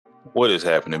What is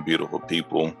happening, beautiful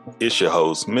people? It's your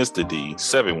host, Mr.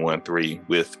 D713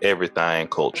 with Everything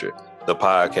Culture, the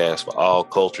podcast for all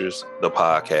cultures, the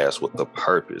podcast with a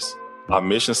purpose. Our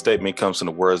mission statement comes from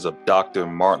the words of Dr.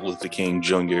 Martin Luther King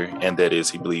Jr., and that is,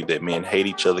 he believed that men hate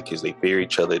each other because they fear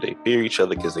each other. They fear each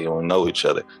other because they don't know each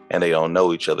other, and they don't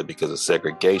know each other because of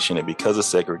segregation. And because of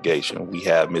segregation, we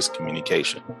have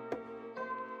miscommunication.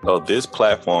 So this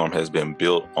platform has been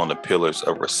built on the pillars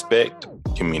of respect,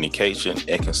 communication,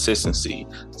 and consistency,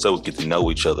 so we get to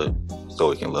know each other, so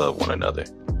we can love one another.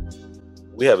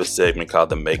 We have a segment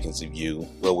called The Makings of You,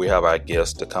 where we have our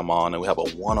guests to come on and we have a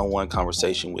one-on-one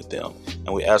conversation with them,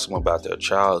 and we ask them about their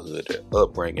childhood, their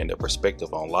upbringing, their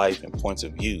perspective on life, and points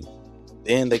of view.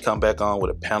 Then they come back on with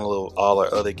a panel of all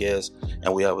our other guests,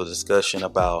 and we have a discussion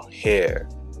about hair,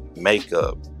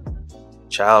 makeup,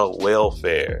 child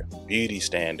welfare, beauty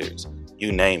standards,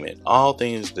 you name it. All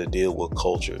things that deal with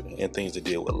culture and things that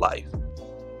deal with life.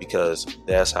 Because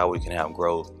that's how we can have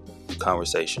growth,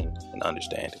 conversation, and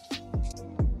understanding.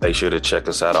 Make sure to check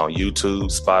us out on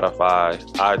YouTube, Spotify,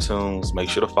 iTunes. Make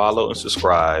sure to follow and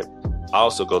subscribe.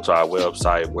 Also go to our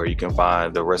website where you can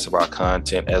find the rest of our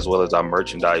content as well as our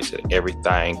merchandise at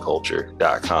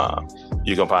everythingculture.com.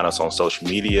 You can find us on social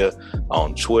media,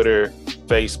 on Twitter,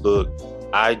 Facebook,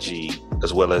 IG,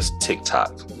 as well as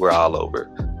TikTok. We're all over.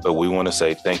 But we want to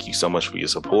say thank you so much for your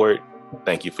support.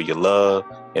 Thank you for your love.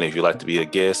 And if you'd like to be a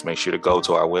guest, make sure to go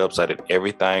to our website at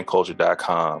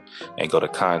everythingculture.com and go to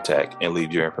contact and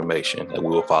leave your information, and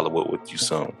we will follow up with you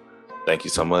soon. Thank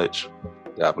you so much.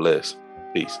 God bless.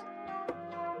 Peace.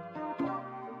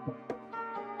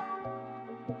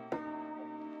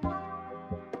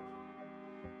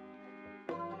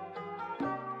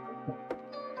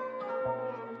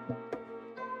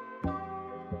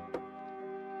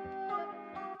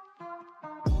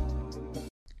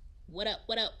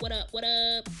 What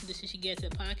up? This is She Gets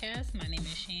It Podcast. My name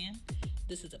is Shan.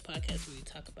 This is a podcast where we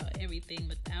talk about everything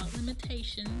without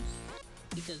limitations,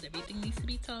 because everything needs to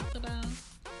be talked about.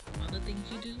 All the things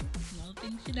you do, and all the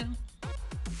things you don't.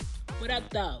 What up,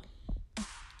 though?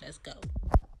 Let's go.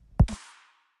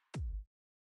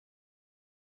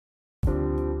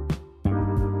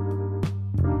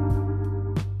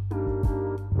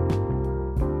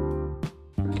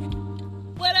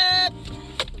 What up?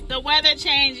 The weather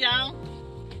change, y'all.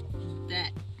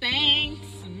 That thing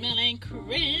smelling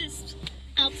crisp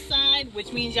outside,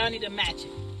 which means y'all need to match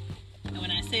it. And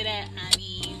when I say that, I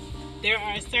mean there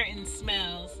are certain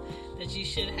smells that you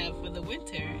should have for the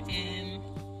winter, and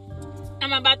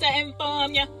I'm about to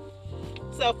inform you.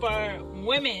 So for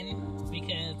women,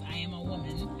 because I am a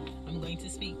woman, I'm going to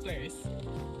speak first.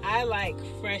 I like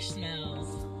fresh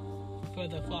smells for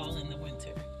the fall and the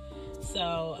winter.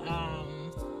 So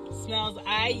smells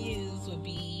I use would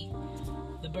be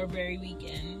the Burberry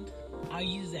Weekend. I'll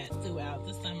use that throughout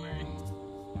the summer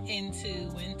into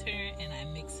winter, and I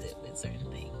mix it with certain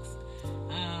things.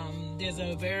 There's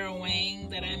a Vera Wang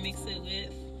that I mix it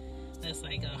with. That's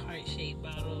like a heart-shaped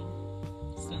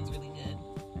bottle. Smells really good.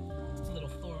 A little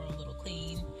floral, a little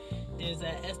clean. There's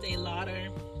a Estee Lauder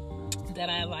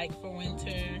that I like for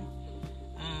winter.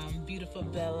 Beautiful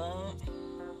Bella.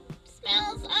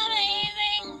 Smells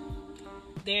amazing.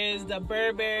 There's the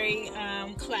Burberry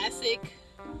Classic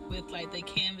with like the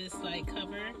canvas like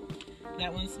cover.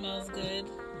 That one smells good.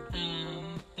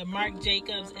 The Marc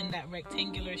Jacobs in that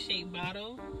rectangular shaped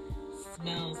bottle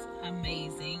smells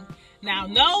amazing. Now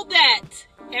know that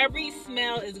every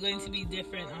smell is going to be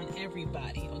different on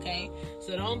everybody, okay?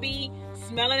 So don't be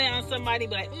smelling it on somebody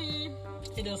but like,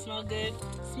 it don't smell good.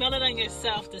 Smell it on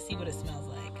yourself to see what it smells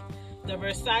like. The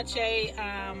Versace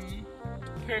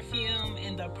perfume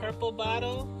in the purple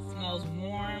bottle smells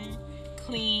warm,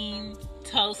 clean,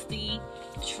 toasty.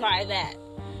 Try that.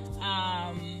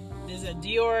 There's a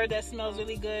Dior that smells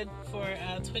really good for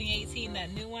 2018.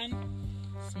 That new one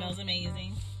smells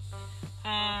amazing.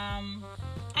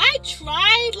 I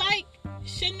tried like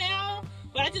Chanel,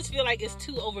 but I just feel like it's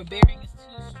too overbearing. It's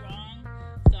too strong,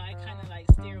 so I kind of like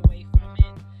steer away from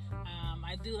it.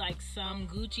 I do like some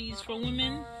Gucci's for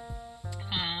women.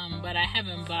 But I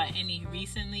haven't bought any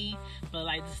recently. But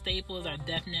like the staples are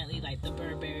definitely like the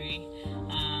Burberry.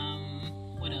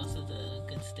 What else is a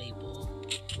good staple?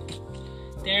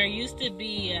 There used to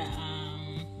be a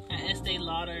Estee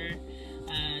Lauder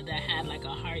that had like a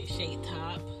heart-shaped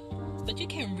top. But you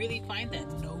can't really find that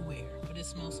nowhere. But it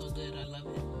smells so good. I love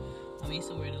it. I used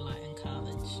to wear it a lot in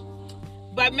college.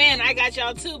 But man, I got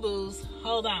y'all two boos.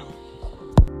 Hold on.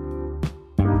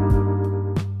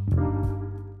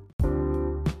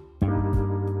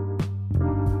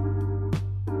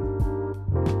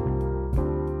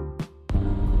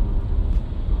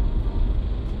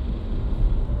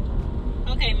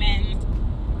 Okay, men,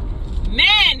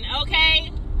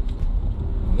 okay?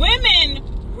 Women,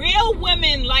 real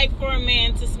women like for a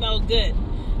man to smell good.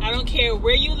 I don't care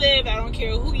where you live. I don't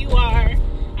care who you are.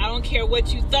 I don't care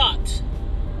what you thought.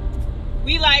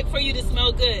 We like for you to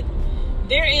smell good.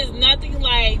 There is nothing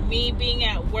like me being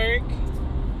at work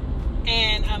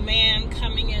and a man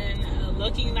coming in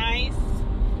looking nice,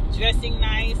 dressing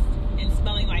nice, and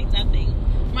smelling like nothing.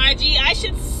 My G, I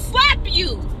should slap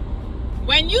you.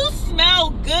 When you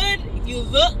smell good, you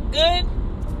look good,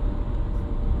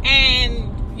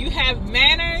 and you have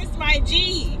manners, my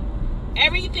G.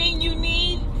 Everything you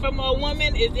need from a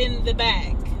woman is in the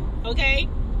bag, okay?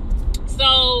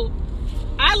 So,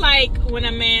 I like when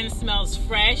a man smells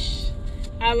fresh.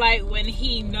 I like when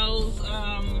he knows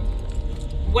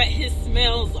what his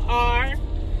smells are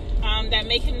that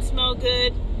make him smell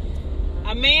good.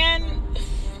 A man,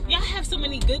 y'all have so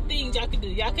many good things y'all could do.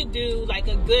 Y'all could do like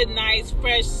a good, nice,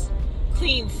 fresh,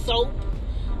 clean soap.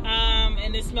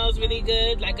 And it smells really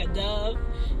good, like a Dove.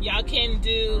 Y'all can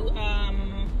do,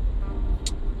 I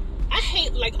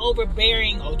hate like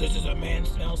overbearing, oh, this is a man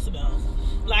smells.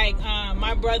 Like,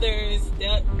 my brothers,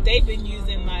 they've been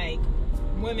using like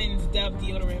women's Dove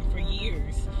deodorant for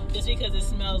years. Just because it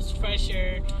smells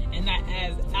fresher and not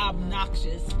as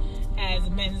obnoxious as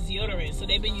men's deodorant. So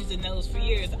they've been using those for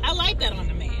years. I like that on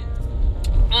a man.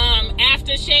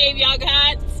 Aftershave y'all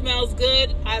got, smells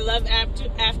good. I love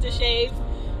aftershave.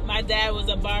 My dad was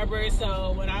a barber,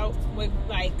 so when I would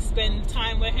like spend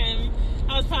time with him,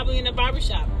 I was probably in a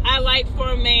barbershop. I like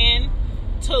for a man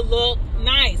to look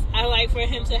nice. I like for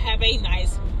him to have a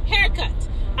nice haircut.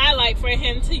 I like for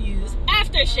him to use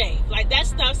aftershave. Like, that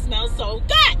stuff smells so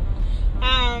good.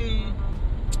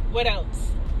 What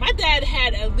else? My dad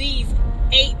had at least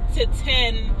 8 to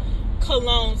 10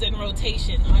 colognes in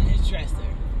rotation on his dresser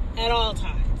at all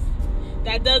times.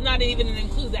 That does not even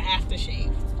include the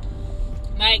aftershave.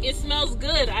 Like, it smells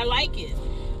good. I like it.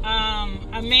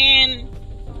 A man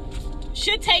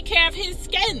should take care of his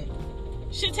skin.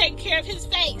 Should take care of his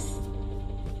face.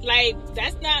 Like,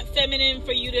 that's not feminine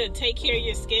for you to take care of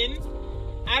your skin.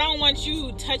 I don't want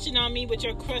you touching on me with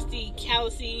your crusty,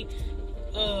 callousy,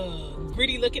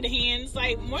 gritty looking hands.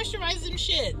 Like, moisturize them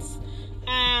shits.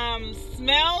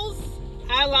 Smells,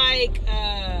 I like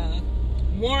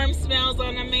warm smells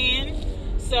on a man.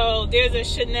 So there's a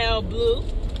Chanel Blue.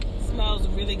 Smells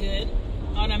really good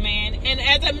on a man. And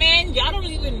as a man, y'all don't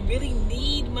even really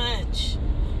need much.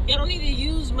 Y'all don't need to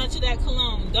use much of that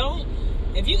cologne.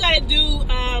 If you gotta do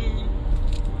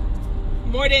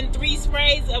more than 3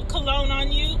 sprays of cologne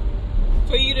on you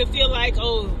for you to feel like,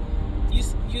 oh, you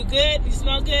good, you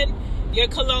smell good, your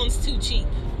cologne's too cheap.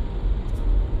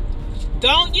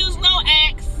 Don't use no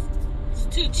Axe, it's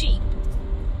too cheap.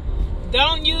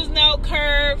 Don't use no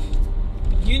Curve,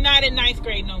 you're not in 9th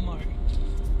grade no more.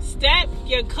 Step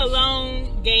your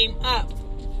cologne game up.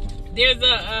 There's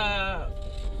a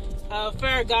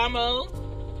Ferragamo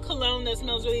cologne that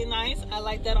smells really nice. I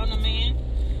like that on a man.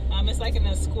 It's like in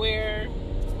a square,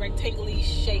 rectangular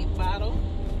shaped bottle.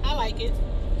 I like it.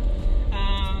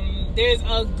 There's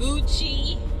a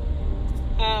Gucci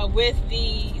with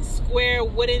the square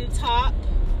wooden top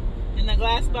in the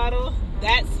glass bottle.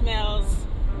 That smells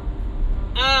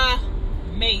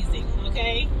amazing,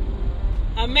 okay?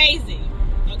 Amazing,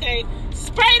 okay?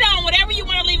 Spray it on whatever you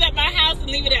want to leave at my house and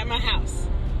leave it at my house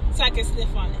so I can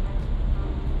sniff on it.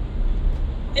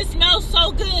 It smells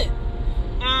so good.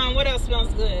 What else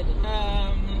smells good?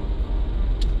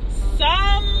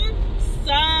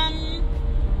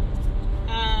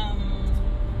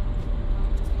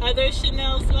 Other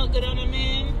Chanel smell good on a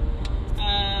man.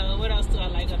 What else do I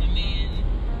like on a man?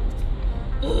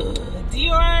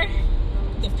 Dior,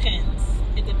 depends.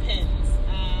 It depends.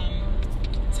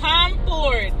 Tom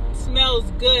Ford smells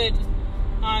good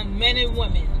on men and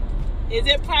women. Is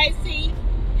it pricey?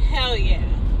 Hell yeah.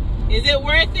 Is it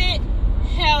worth it?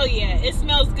 Hell yeah. It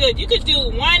smells good. You could do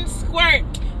 1 squirt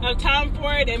of Tom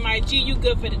Ford and my G, you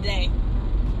good for the day.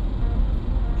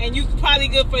 And you probably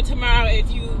good for tomorrow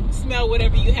if you smell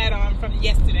whatever you had on from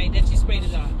yesterday that you sprayed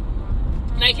it on.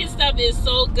 Like, his stuff is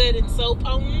so good and so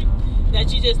potent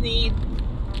that you just need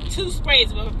 2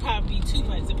 sprays, but it would probably be too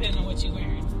much depending on what you're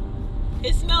wearing.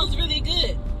 It smells really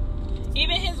good.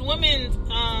 Even his women's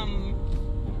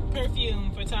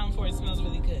perfume for Tom Ford smells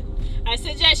really good. I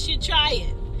suggest you try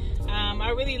it.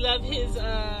 I really love his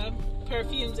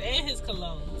perfumes and his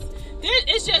colognes.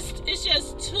 It's just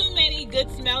too many good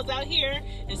smells out here,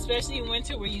 especially in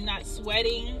winter where you're not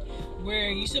sweating, where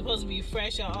you're supposed to be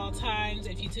fresh at all times.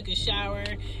 If you took a shower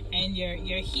and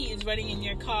your heat is running in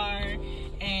your car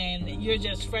and you're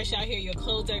just fresh out here, your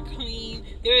clothes are clean,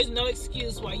 there is no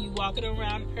excuse why you walking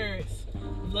around Earth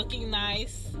looking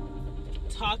nice,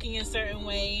 talking a certain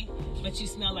way, but you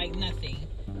smell like nothing.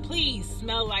 Please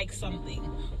smell like something.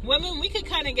 Women, we could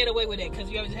kind of get away with it because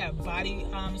we always have body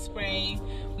spray,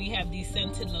 we have these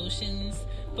scented lotions,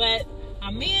 but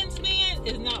a man's man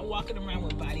is not walking around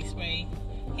with body spray.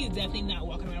 He's definitely not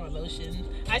walking around with lotion.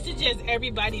 I suggest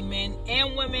everybody, men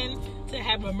and women, to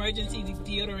have emergency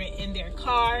deodorant in their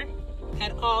car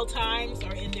at all times,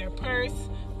 or in their purse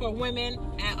for women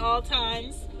at all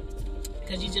times,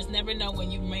 because you just never know when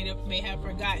you may have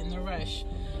forgotten the rush.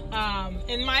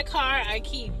 In my car, I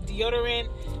keep deodorant.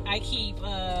 I keep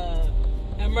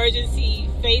emergency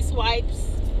face wipes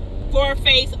for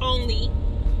face only.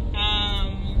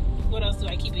 What else do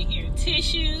I keep in here?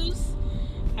 Tissues.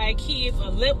 I keep a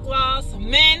lip gloss.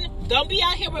 Men, don't be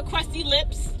out here with crusty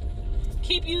lips.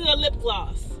 Keep you a lip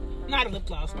gloss. Not a lip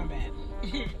gloss, my bad.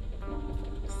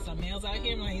 Some males out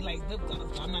here might like lip gloss,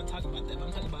 but I'm not talking about that.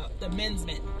 I'm talking about the men's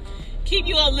men. Keep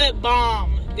you a lip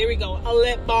balm. There we go, a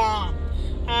lip balm.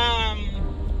 I'm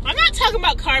not talking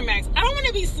about Carmex. I don't want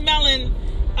to be smelling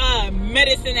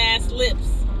medicine ass lips.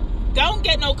 Don't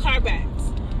get no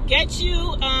Carmex. Get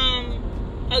you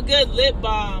a good lip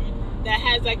balm that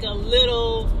has like a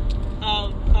little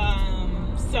of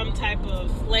some type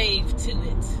of flavor to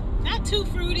it. Not too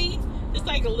fruity, just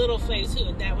like a little flavor to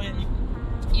it. That when,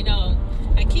 you know,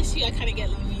 I kiss you, I kind of get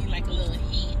like a little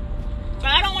heat. But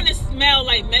I don't want to smell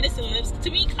like medicine lips. To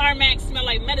me, Carmex smell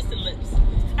like medicine lips.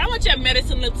 I don't want your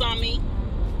medicine lips on me.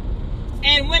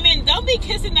 And women, don't be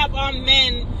kissing up on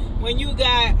men when you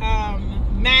got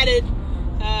matted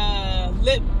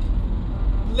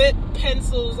lip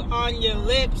pencils on your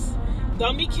lips.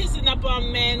 Don't be kissing up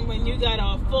on men when you got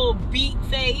a full beat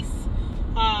face.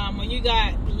 When you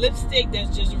got lipstick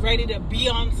that's just ready to be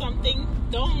on something.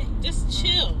 Don't, just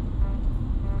chill.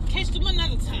 Catch them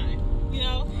another time. You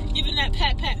know, give them that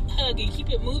pat hug and keep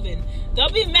it moving.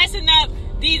 Don't be messing up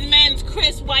these men's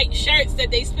crisp white shirts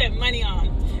that they spent money on.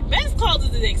 Men's clothes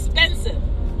is expensive.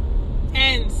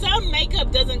 And some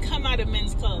makeup doesn't come out of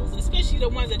men's clothes, especially the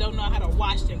ones that don't know how to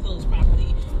wash their clothes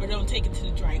properly or don't take it to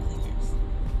the dry cleaners.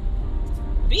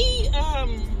 Be,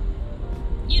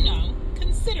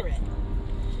 considerate.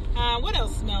 What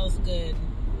else smells good?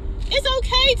 It's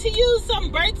okay to use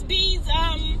some Burt's Bees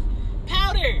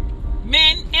powder.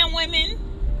 Men and women,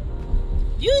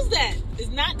 use that. It's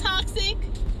not toxic.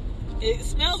 It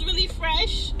smells really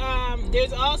fresh.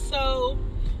 There's also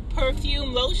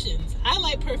perfume lotions. I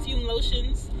like perfume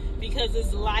lotions because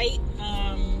it's light.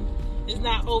 It's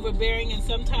not overbearing, and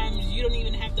sometimes you don't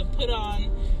even have to put on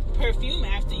perfume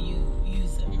after you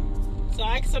use them. So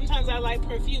sometimes I like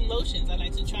perfume lotions. I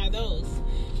like to try those.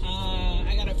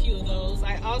 I got a few of those.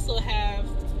 I also have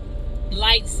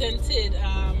light scented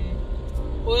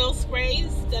oil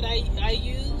sprays that I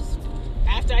use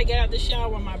after I get out of the shower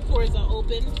when my pores are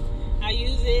open. I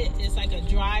use it. It's like a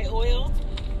dry oil.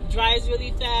 Dries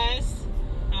really fast.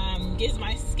 Gives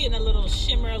my skin a little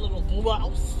shimmer, a little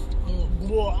gloss.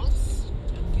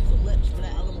 Use the lips for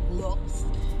that, a little gloss.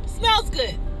 Smells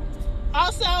good.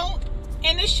 Also,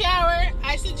 in the shower,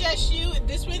 I suggest you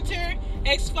this winter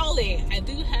exfoliate. I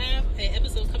do have an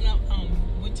episode coming up on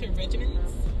winter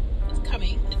regimens. It's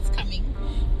coming.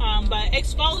 But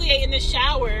exfoliate in the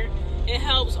shower, it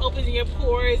helps open your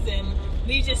pores and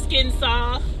leaves your skin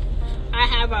soft. I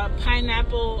have a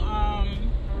pineapple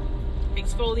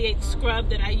exfoliate scrub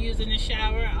that I use in the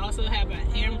shower. I also have an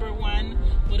amber one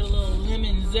with a little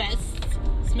lemon zest.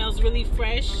 Smells really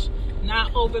fresh,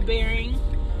 not overbearing.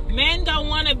 Men don't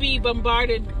want to be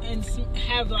bombarded and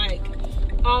have like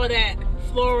all that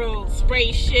floral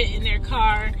spray shit in their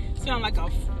car. Smell like a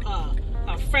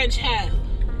French hat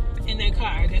in their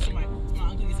car. That's what my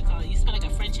uncle used to call it. You smell like a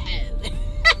French hat.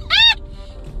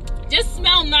 Just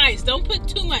smell nice. Don't put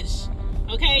too much.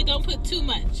 Okay? Don't put too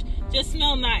much. Just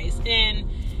smell nice. And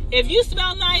if you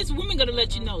smell nice, women are going to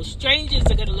let you know. Strangers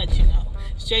are going to let you know.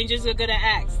 Strangers are going to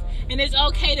ask. And it's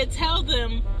okay to tell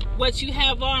them what you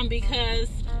have on, because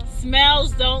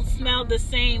smells don't smell the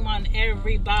same on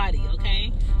everybody,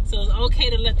 okay? So it's okay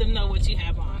to let them know what you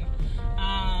have on.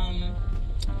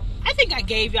 I think I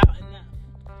gave y'all enough.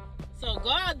 So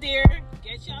go out there,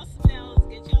 get y'all smells,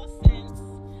 get y'all scents.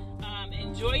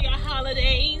 Enjoy your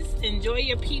holidays. Enjoy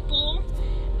your people.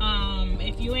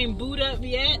 If you ain't booed up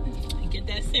yet, get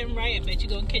that scent right. I bet you're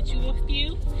going to catch you a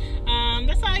few.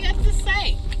 That's all I got to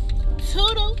say.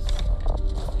 Toodles.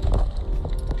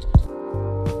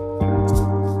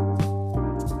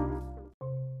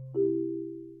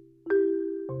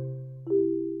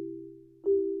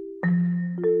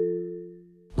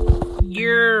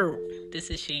 here.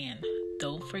 This is Shan.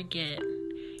 Don't forget,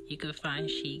 you can find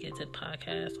She Gets It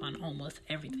podcast on almost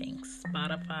everything.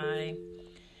 Spotify,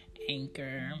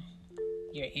 Anchor,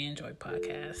 your Android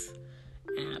podcast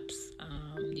apps.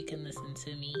 You can listen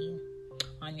to me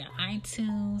on your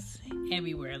iTunes,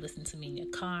 everywhere. Listen to me in your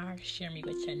car. Share me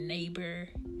with your neighbor.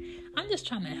 I'm just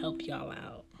trying to help y'all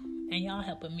out. And y'all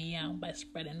helping me out by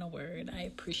spreading the word. I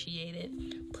appreciate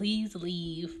it. Please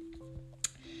leave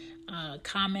a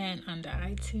comment under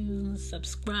iTunes.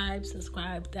 Subscribe,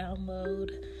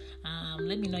 download.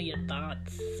 Let me know your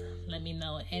thoughts. Let me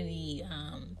know any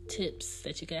tips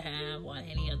that you could have on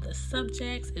any of the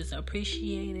subjects. It's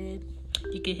appreciated.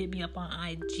 You can hit me up on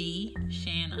IG,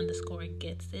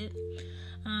 Shan_gets_it.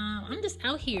 I'm just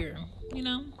out here, I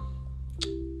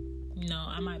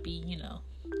might be,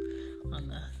 on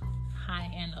the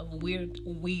high end of weird,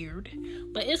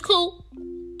 but it's cool.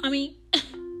 I mean,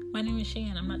 my name is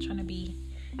Shan. I'm not trying to be,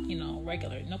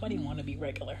 regular. Nobody want to be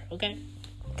regular, okay?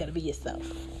 Gotta be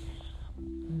yourself.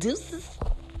 Deuces.